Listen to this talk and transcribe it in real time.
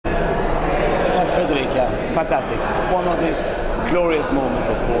Federica, fantastic. One of these glorious moments,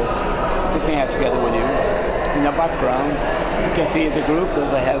 of course, sitting here together with you. In the background, you can see the group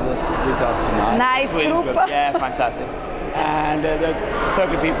that they have with us tonight. Nice group. Yeah, fantastic. And the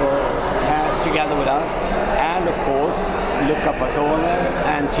 30 people together with us, and of course Luca Fassone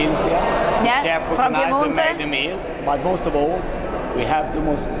and Cinzia, chef for from tonight, who Piemonte. made the meal. But most of all, we have the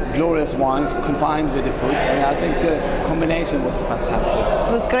most glorious wines combined with the food, and I think the combination was fantastic.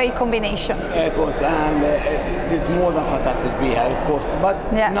 It was a great combination. It was, and it is more than fantastic we had, of course.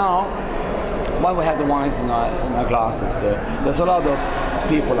 But now, when we have the wines in our glasses, there's a lot of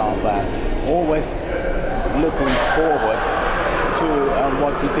people out there always looking forward to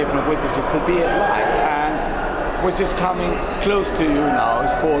what the different vintages could be like, and which is coming close to you now.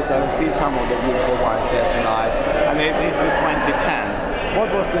 Of course, I see some of the beautiful wines there tonight, and it is the 2010.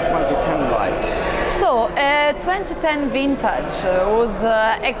 What was the 2010 like? So, 2010 vintage was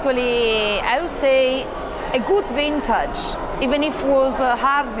actually, I would say, a good vintage, even if it was a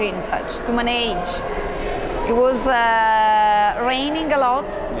hard vintage to manage. It was raining a lot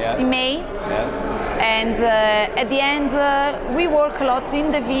in May, and at the end we work a lot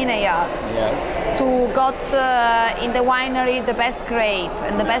in the vineyards to got in the winery the best grape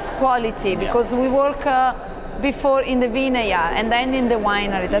and the best quality, because we work before in the vineyard and then in the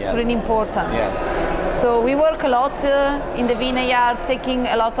winery. That's really important. So we work a lot in the vineyard, taking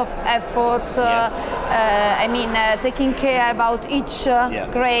a lot of effort. Taking care about each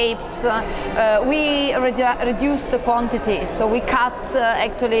grapes. We reduce the quantity, so we cut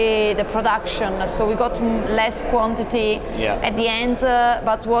actually the production. So we got less quantity at the end,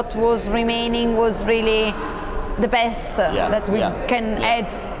 but what was remaining was really the best that we can add.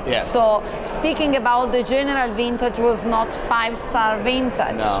 So speaking about the general vintage, was not 5-star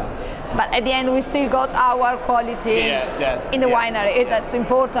vintage. But at the end we still got our quality in the winery. That's the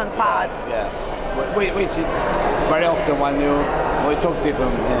important part. Which is very often when we talk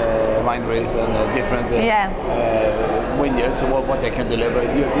different wineries and different vineyards, what they can deliver,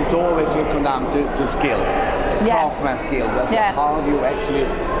 it's always you come down to skill, craftsman skill, how you actually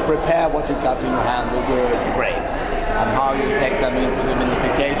prepare what you got in your hand, the grapes, and how you take them into the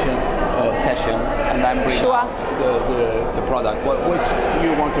vinification session and then bring out the product which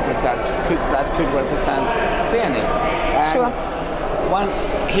you want to present, that could represent Zeni. When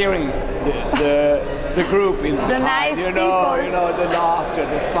hearing the group in the nice people, the laughter,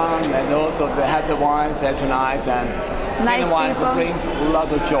 the fun, and also they had the wines here tonight, and Zeni wines brings a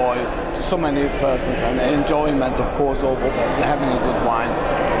lot of joy to so many persons, and enjoyment, of course, of having a good wine.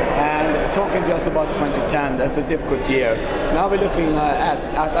 And talking just about 2010, that's a difficult year. Now we're looking at,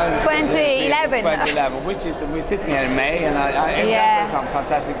 as I 2011, which is, we're sitting here in May, and I encounter some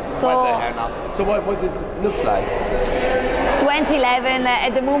fantastic weather here now. So what does it look like? 2011,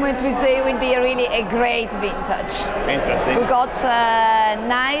 at the moment we say will be really a great vintage. Interesting. We got a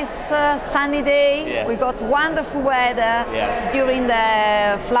nice sunny day, we got wonderful weather during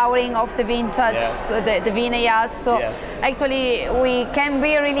the flowering of the vintage, the vineyards, so actually we can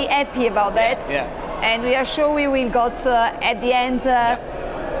be really happy about that, and we are sure we will got at the end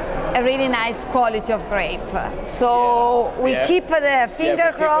a really nice quality of grape. So we keep the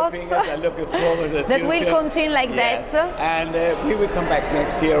finger crossed that will continue like that. And we will come back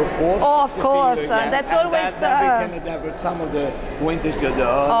next year, of course. Oh, of course. That's always. Then we can adapt some of the vintage to the.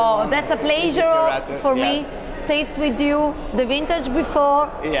 Oh, that's a pleasure for me. Taste with you the vintage before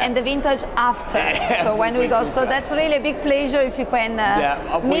and the vintage after. So when we go, so that's really a big pleasure if you can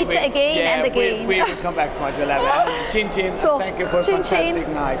meet again and again. We will come back for 2011. Chin chin. So, thank you for a fantastic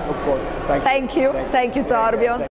night, of course. Thank you, Torbjörn.